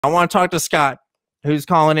I want to talk to Scott, who's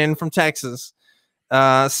calling in from Texas.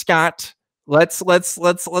 Scott,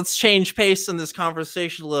 let's change pace in this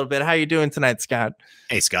conversation a little bit. How you doing tonight, Scott?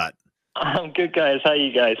 Hey, Scott. I'm good, guys. How are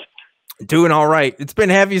you guys? Doing all right. It's been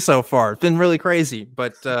heavy so far. It's been really crazy,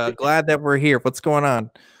 but glad that we're here. What's going on?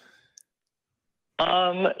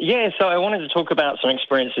 Yeah, so I wanted to talk about some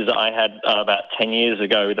experiences that I had about 10 years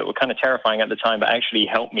ago that were kind of terrifying at the time, but actually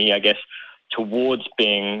helped me, I guess, towards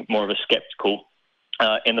being more of a skeptical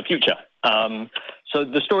in the future. So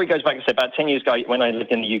the story goes back, I say, about 10 years ago when I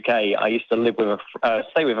lived in the UK. I used to live with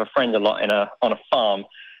stay with a friend a lot on a farm,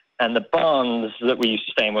 and the barns that we used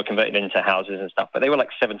to stay in were converted into houses and stuff, but they were like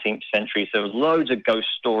 17th century, so there was loads of ghost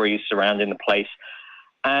stories surrounding the place.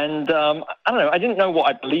 And I don't know, I didn't know what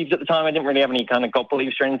I believed at the time. I didn't really have any kind of God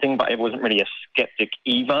beliefs or anything, but I wasn't really a skeptic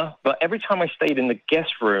either. But every time I stayed in the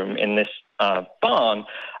guest room in this barn,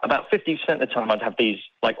 about 50% of the time I'd have these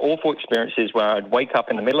like awful experiences where I'd wake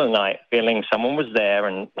up in the middle of the night feeling someone was there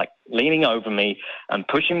and like leaning over me and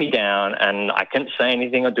pushing me down, and I couldn't say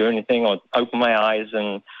anything or do anything or open my eyes,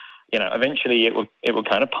 and you know, eventually it would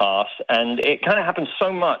kind of pass. And it kind of happened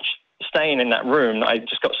so much staying in that room, I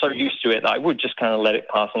just got so used to it that I would just kind of let it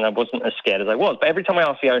pass, and I wasn't as scared as I was. But every time I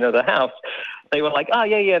asked the owner of the house, they were like, "Oh,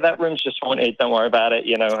 yeah, that room's just haunted. Don't worry about it,"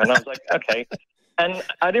 you know. And I was like, "Okay." And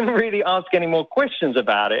I didn't really ask any more questions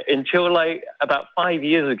about it until like about 5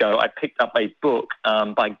 years ago, I picked up a book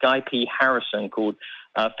by Guy P. Harrison called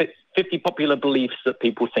 50 Popular Beliefs That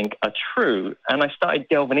People Think Are True. And I started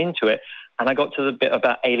delving into it. And I got to the bit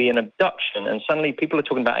about alien abduction, and suddenly people are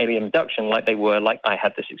talking about alien abduction like I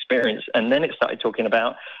had this experience. And then it started talking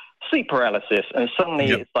about sleep paralysis, and suddenly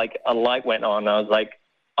it's like a light went on. I was like,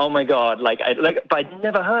 oh my God, but I'd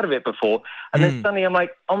never heard of it before. And then suddenly I'm like,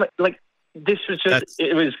 oh my, like this was just,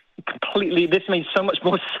 it was completely, this made so much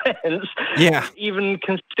more sense. Yeah. Even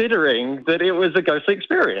considering that it was a ghostly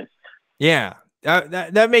experience. Yeah,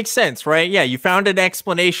 that makes sense, right? Yeah, you found an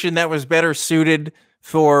explanation that was better suited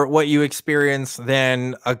for what you experience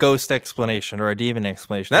than a ghost explanation or a demon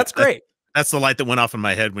explanation. That's great. That's the light that went off in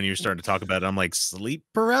my head when you started to talk about it. I'm like, sleep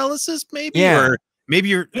paralysis, maybe? Yeah. Or maybe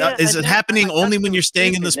you're, is it happening only when you're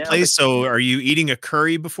staying in this place? So are you eating a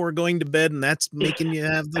curry before going to bed and that's making you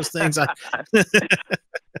have those things?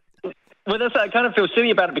 Well, I kind of feel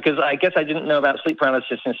silly about it because I guess I didn't know about sleep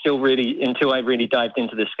paralysis until I really dived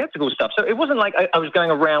into the skeptical stuff. So it wasn't like I was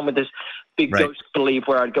going around with this big ghost belief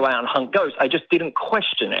where I'd go out and hunt ghosts. I just didn't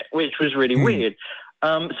question it, which was really weird.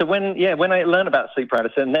 So when I learned about sleep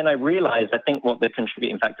paralysis, and then I realized, I think what the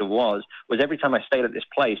contributing factor was every time I stayed at this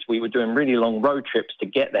place, we were doing really long road trips to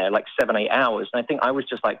get there, like 7-8 hours. And I think I was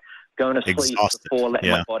just like going to sleep before letting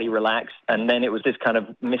my body relax. And then it was this kind of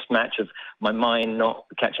mismatch of my mind not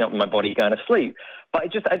catching up with my body going to sleep. But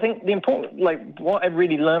I think the important, like what I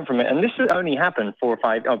really learned from it, and this has only happened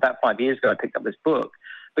about 5 years ago, I picked up this book,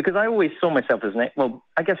 because I always saw myself as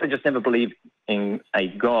I guess I just never believed in a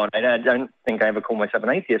God. I don't think I ever called myself an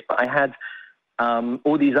atheist, but I had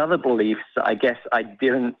all these other beliefs that I guess I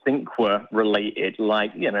didn't think were related.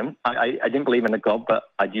 Like, you know, I didn't believe in a God, but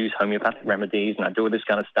I'd use homeopathic remedies and I'd do all this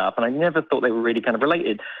kind of stuff. And I never thought they were really kind of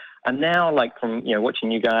related. And now, like from, you know,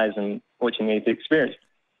 watching you guys and watching the experience,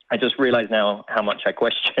 I just realize now how much I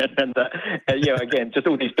question. And, you know, again, just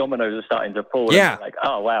all these dominoes are starting to fall. Yeah. And like,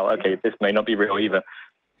 oh, wow, okay, this may not be real either.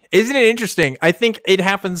 Isn't it interesting? I think it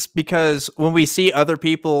happens because when we see other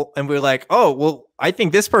people and we're like, oh, well, I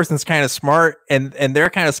think this person's kind of smart and they're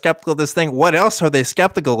kind of skeptical of this thing. What else are they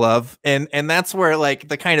skeptical of? And that's where like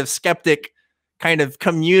the kind of skeptic kind of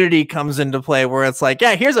community comes into play, where it's like,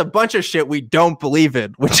 yeah, here's a bunch of shit we don't believe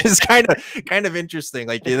in, which is kind of interesting.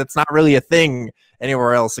 Like that's not really a thing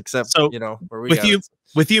anywhere else except, you know, where we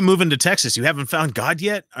with you moving to Texas, you haven't found God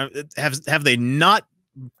yet? Have they not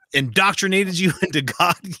indoctrinated you into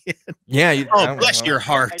God yet? Yeah. Oh, bless your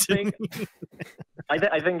heart.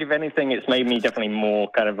 I think if anything, it's made me definitely more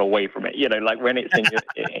kind of away from it. You know, like when it's in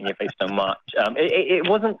your face so much. It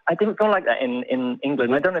wasn't. I didn't feel like that in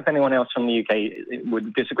England. I don't know if anyone else from the UK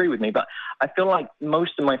would disagree with me, but I feel like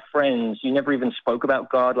most of my friends, you never even spoke about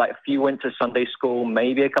God. Like a few went to Sunday school,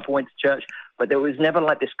 maybe a couple went to church, but there was never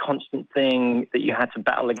like this constant thing that you had to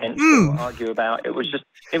battle against or argue about. It was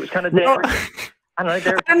kind of there. I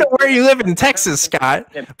don't know where you live in Texas,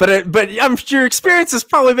 Scott, but I'm sure your experience has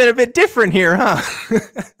probably been a bit different here, huh?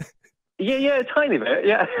 Yeah, a tiny bit.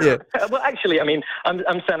 Yeah. Well, actually, I mean,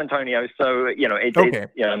 I'm San Antonio, so you know, it's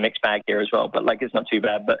a mixed bag here as well. But like, it's not too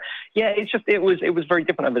bad. But yeah, it was very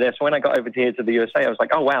different over there. So when I got over here to the USA, I was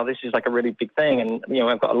like, oh wow, this is like a really big thing. And you know,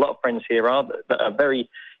 I've got a lot of friends here that are very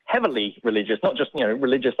heavily religious, not just, you know,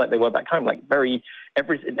 religious like they were back home, like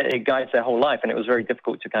it guides their whole life. And it was very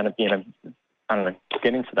difficult to kind of, you know, I don't know,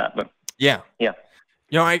 get into that. But yeah.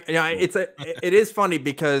 You know, it is funny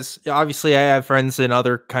because obviously I have friends in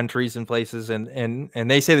other countries and places, and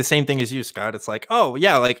they say the same thing as you, Scott. It's like, oh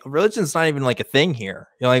yeah, like religion's not even like a thing here.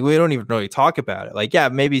 You know, like we don't even really talk about it. Like, yeah,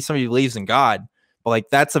 maybe somebody believes in God, but like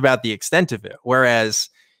that's about the extent of it. Whereas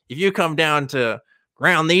if you come down to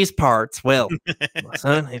around these parts, well,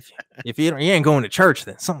 son, if you ain't going to church,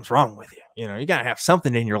 then something's wrong with you. You know, you gotta have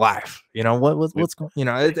something in your life. You know what's going. You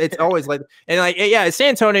know, it's always like, and like, yeah, San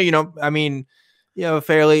Antonio. You know, I mean. You know,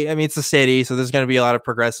 fairly, I mean, it's a city, so there's going to be a lot of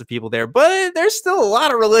progressive people there, but there's still a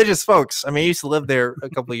lot of religious folks. I mean, I used to live there a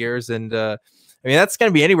couple of years, and I mean, that's going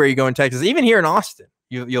to be anywhere you go in Texas, even here in Austin,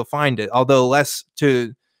 you'll find it, although less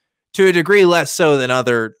to a degree, less so than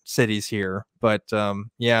other cities here. But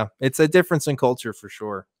yeah, it's a difference in culture for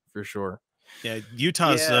sure. Yeah,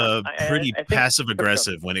 Utah's pretty passive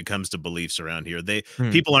aggressive when it comes to beliefs around here.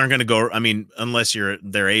 People aren't going to go. I mean, unless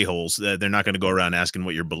they're a-holes, they're not going to go around asking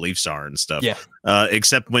what your beliefs are and stuff. Yeah.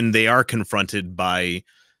 Except when they are confronted by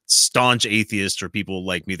staunch atheists or people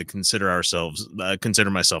like me that consider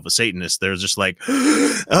myself a Satanist. They're just like,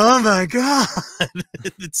 oh my God.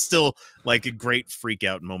 It's still like a great freak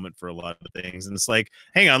out moment for a lot of things. And it's like,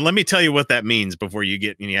 hang on, let me tell you what that means before you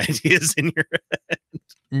get any ideas in your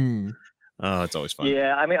head. Oh, it's always fun.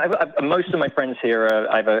 Yeah, I mean, most of my friends here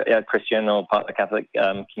are either Christian or part of the Catholic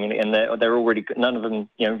community, and they're already, none of them,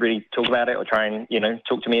 you know, really talk about it or try and, you know,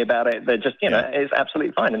 talk to me about it. They're just, you know, it's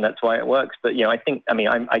absolutely fine, and that's why it works. But, you know, I think, I mean,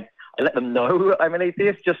 I let them know I'm an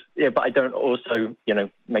atheist, just, yeah, but I don't also, you know,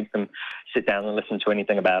 make them sit down and listen to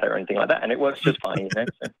anything about it or anything like that, and it works just fine, you know.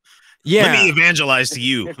 So. Yeah, let me evangelize to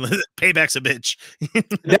you. Payback's a bitch.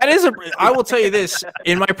 That is I will tell you this,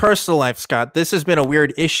 in my personal life, Scott, this has been a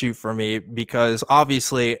weird issue for me because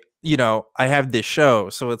obviously, you know, I have this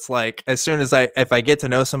show. So it's like, as soon as if I get to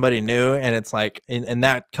know somebody new and it's like, and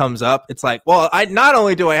that comes up, it's like, well, not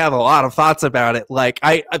only do I have a lot of thoughts about it, like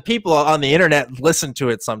people on the internet listen to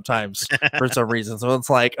it sometimes for some reason. So it's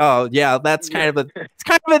like, oh yeah, that's kind of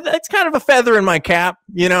it's kind of a feather in my cap,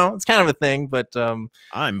 you know, it's kind of a thing, but, I'm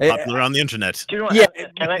popular on the internet. Do you know what? Yeah.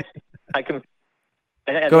 I can.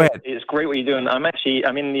 Go ahead. It's great what you're doing. I'm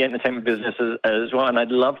in the entertainment business as well, and I'd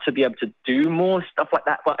love to be able to do more stuff like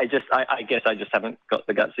that. But I guess I just haven't got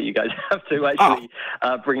the guts that you guys have to actually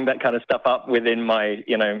bring that kind of stuff up within my,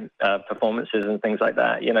 you know, performances and things like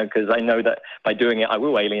that. You know, because I know that by doing it, I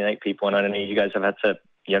will alienate people, and I don't know, you guys have had to,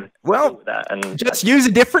 you know, well, that and just use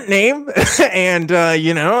a different name, and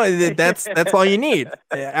you know, that's all you need.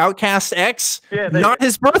 Outcast X, not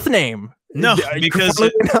his birth name. No,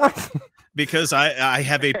 because I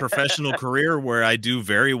have a professional career where I do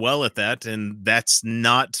very well at that, and that's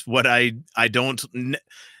not what I don't.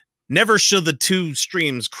 Never should the two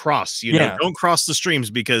streams cross. You know, don't cross the streams,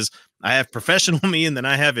 because I have professional me and then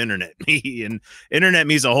I have internet me, and internet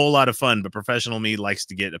me is a whole lot of fun, but professional me likes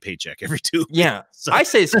to get a paycheck every 2 weeks. Yeah, so. I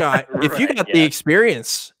say, Scott, if you got the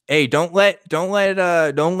experience, hey, don't let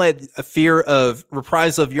a fear of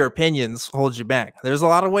reprisal of your opinions hold you back. There's a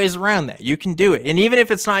lot of ways around that. You can do it, and even if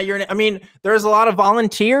it's not your, I mean, there's a lot of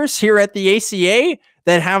volunteers here at the ACA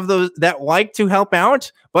that have those that like to help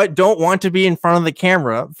out, but don't want to be in front of the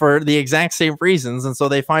camera for the exact same reasons, and so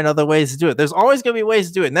they find other ways to do it. There's always going to be ways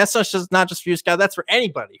to do it, and that's not just for you, Scott. That's for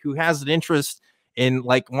anybody who has an interest in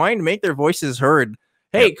like wanting to make their voices heard.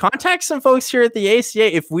 Hey, contact some folks here at the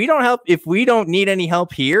ACA. If we don't need any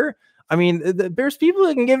help here, I mean, there's people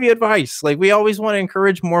that can give you advice. Like, we always want to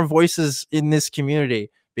encourage more voices in this community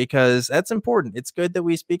because that's important. It's good that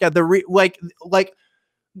we speak out.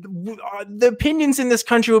 The opinions in this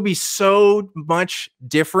country would be so much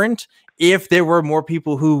different if there were more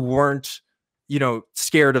people who weren't, you know,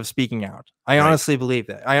 scared of speaking out. I honestly believe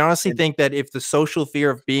that. I honestly think that if the social fear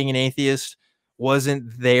of being an atheist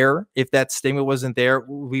wasn't there, if that stigma wasn't there,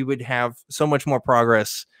 we would have so much more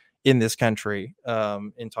progress in this country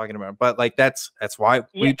in talking about it. But like that's why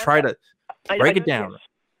we try to break it down.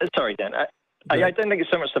 Sorry, Dan. I don't think it's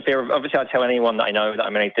so much the fear of, obviously I'll tell anyone that I know that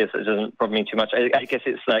I'm an atheist. It doesn't bother me too much. I guess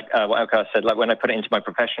it's like what Outcast said, like when I put it into my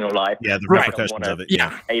professional life. Yeah, the repercussions of it.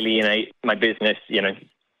 Yeah. Alienate my business, you know.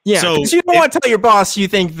 Yeah, so you don't want to tell your boss you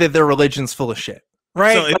think that their religion's full of shit.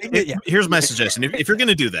 Right. So here's my suggestion. If you're going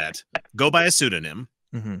to do that, go buy a pseudonym,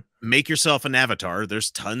 make yourself an avatar. There's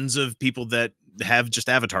tons of people that have just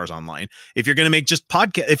avatars online. If you're going to make just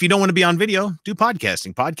podcast, if you don't want to be on video, do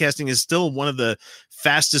podcasting. Podcasting is still one of the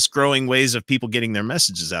fastest growing ways of people getting their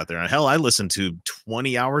messages out there. Hell, I listen to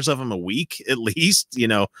 20 hours of them a week, at least. You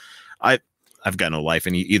know, I've got no life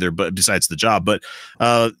in either, but besides the job, but,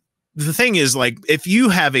 the thing is, like, if you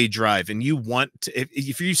have a drive and you want to,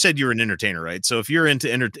 if you said you're an entertainer, right? So if you're into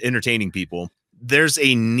entertaining people, there's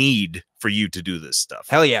a need for you to do this stuff.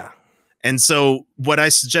 Hell yeah. And so what I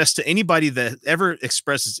suggest to anybody that ever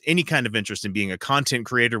expresses any kind of interest in being a content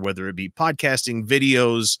creator, whether it be podcasting,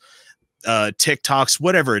 videos, TikToks,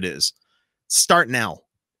 whatever it is, start now.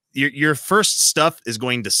 Your first stuff is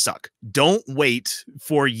going to suck. Don't wait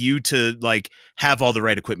for you to like have all the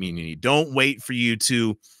right equipment you need. Don't wait for you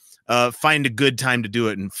to find a good time to do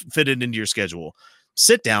it and fit it into your schedule.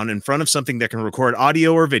 Sit down in front of something that can record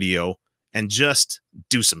audio or video and just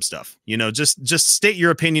do some stuff. You know, just state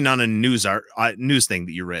your opinion on a news thing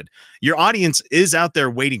that you read. Your audience is out there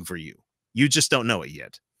waiting for you. You just don't know it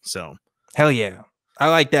yet. So hell yeah. I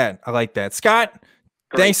like that. I like that. Scott,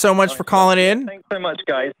 thanks so much for calling in. Thanks so much,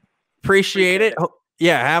 guys. Appreciate it.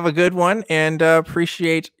 Yeah, have a good one, and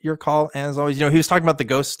appreciate your call as always. You know, he was talking about the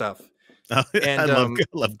ghost stuff. And I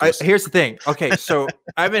love ghost. Here's the thing. Okay, so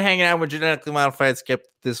I've been hanging out with genetically modified Skip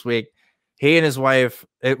this week. He and his wife,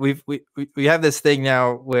 we have this thing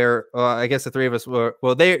now where I guess the three of us were,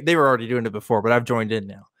 well, they were already doing it before, but I've joined in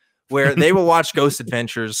now, where they will watch Ghost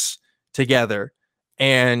Adventures together.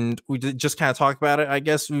 And we just kind of talk about it. I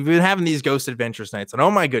guess we've been having these Ghost Adventures nights, and oh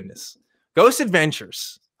my goodness, Ghost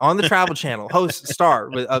Adventures on the Travel Channel, star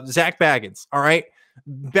with Zach Baggins. All right,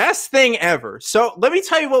 best thing ever. So let me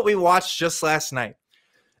tell you what we watched just last night.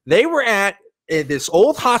 They were at this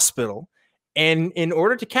old hospital, and in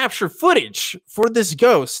order to capture footage for this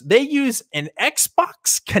ghost, they use an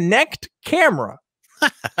Xbox Connect camera,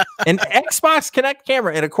 and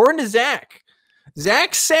according to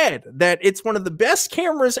Zach said that it's one of the best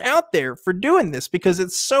cameras out there for doing this because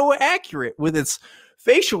it's so accurate with its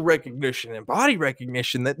facial recognition and body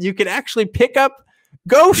recognition that you could actually pick up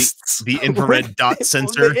ghosts. The infrared dot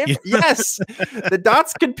sensor. Yes, the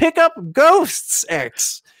dots can pick up ghosts,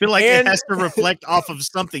 X. I feel like it has to reflect off of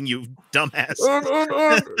something, you dumbass.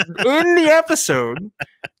 In the episode,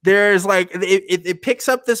 there's like, it picks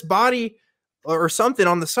up this body or something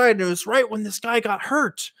on the side, and it was right when this guy got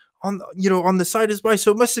hurt on the side of his body.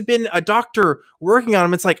 So it must have been a doctor working on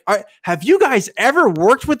him. It's like, have you guys ever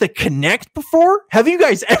worked with a Connect before? Have you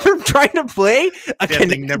guys ever tried to play a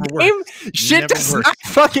Connect game? Shit does not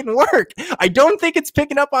fucking work. I don't think it's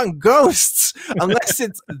picking up on ghosts unless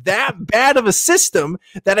it's that bad of a system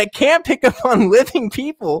that it can't pick up on living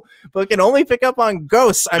people, but can only pick up on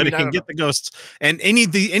ghosts. I mean, it can get the ghosts. And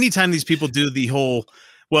anytime these people do the whole,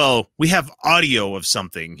 well, we have audio of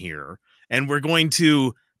something here, and we're going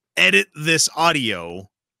to edit this audio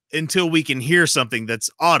until we can hear something that's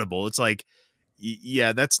audible. It's like,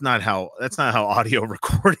 yeah, that's not how audio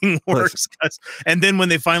recording works. And then when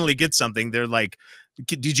they finally get something, they're like,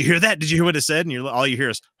 did you hear that? Did you hear what it said? And all you hear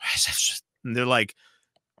is, and they're like,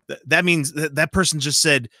 that means that person just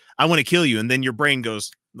said, I want to kill you. And then your brain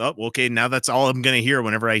goes, oh, okay, now that's all I'm going to hear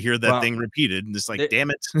whenever I hear that thing repeated. And it's like,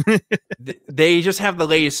 damn it. They just have the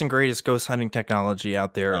latest and greatest ghost hunting technology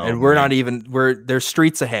out there. And they're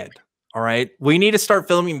streets ahead. All right. We need to start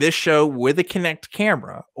filming this show with a Connect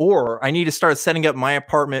camera, or I need to start setting up my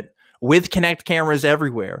apartment with Connect cameras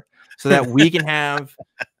everywhere so that we can have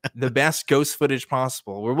the best ghost footage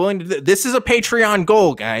possible. We're willing to this is a Patreon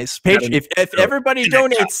goal, guys. If everybody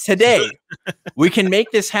donates today, we can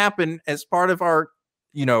make this happen as part of our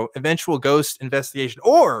eventual ghost investigation.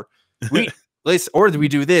 Or we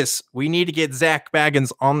do this. We need to get Zach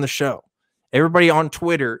Baggins on the show. Everybody on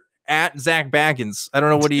Twitter at Zach Baggins. I don't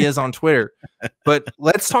know what he is on Twitter, but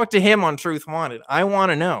let's talk to him on Truth Wanted. I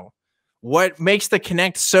want to know what makes the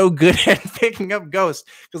Connect so good at picking up ghosts,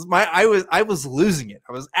 because I was losing it.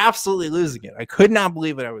 I was absolutely losing it. I could not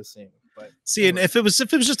believe what I was seeing. But see, and if it was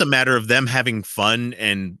just a matter of them having fun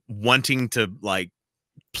and wanting to like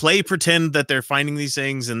pretend that they're finding these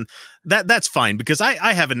things, and that's fine, because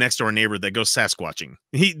I have a next door neighbor that goes Sasquatching.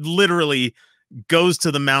 He literally goes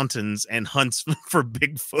to the mountains and hunts for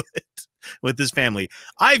Bigfoot with his family.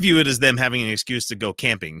 I view it as them having an excuse to go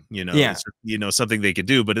camping, something they could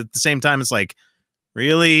do. But at the same time, it's like,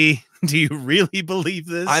 really? Do you really believe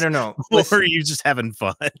this? I don't know. Or are you just having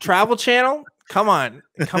fun? Travel Channel, come on,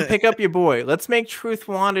 come pick up your boy. Let's make Truth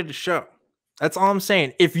Wanted a show. That's all I'm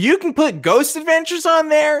saying. If you can put Ghost Adventures on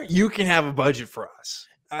there, you can have a budget for us.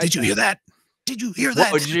 Did you hear that? Did you hear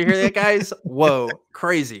that? Whoa, did you hear that, guys? Whoa,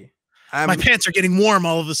 crazy. My pants are getting warm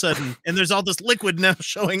all of a sudden, and there's all this liquid now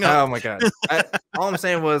showing up. Oh my God. All I'm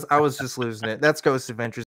saying was I was just losing it. That's Ghost Adventures.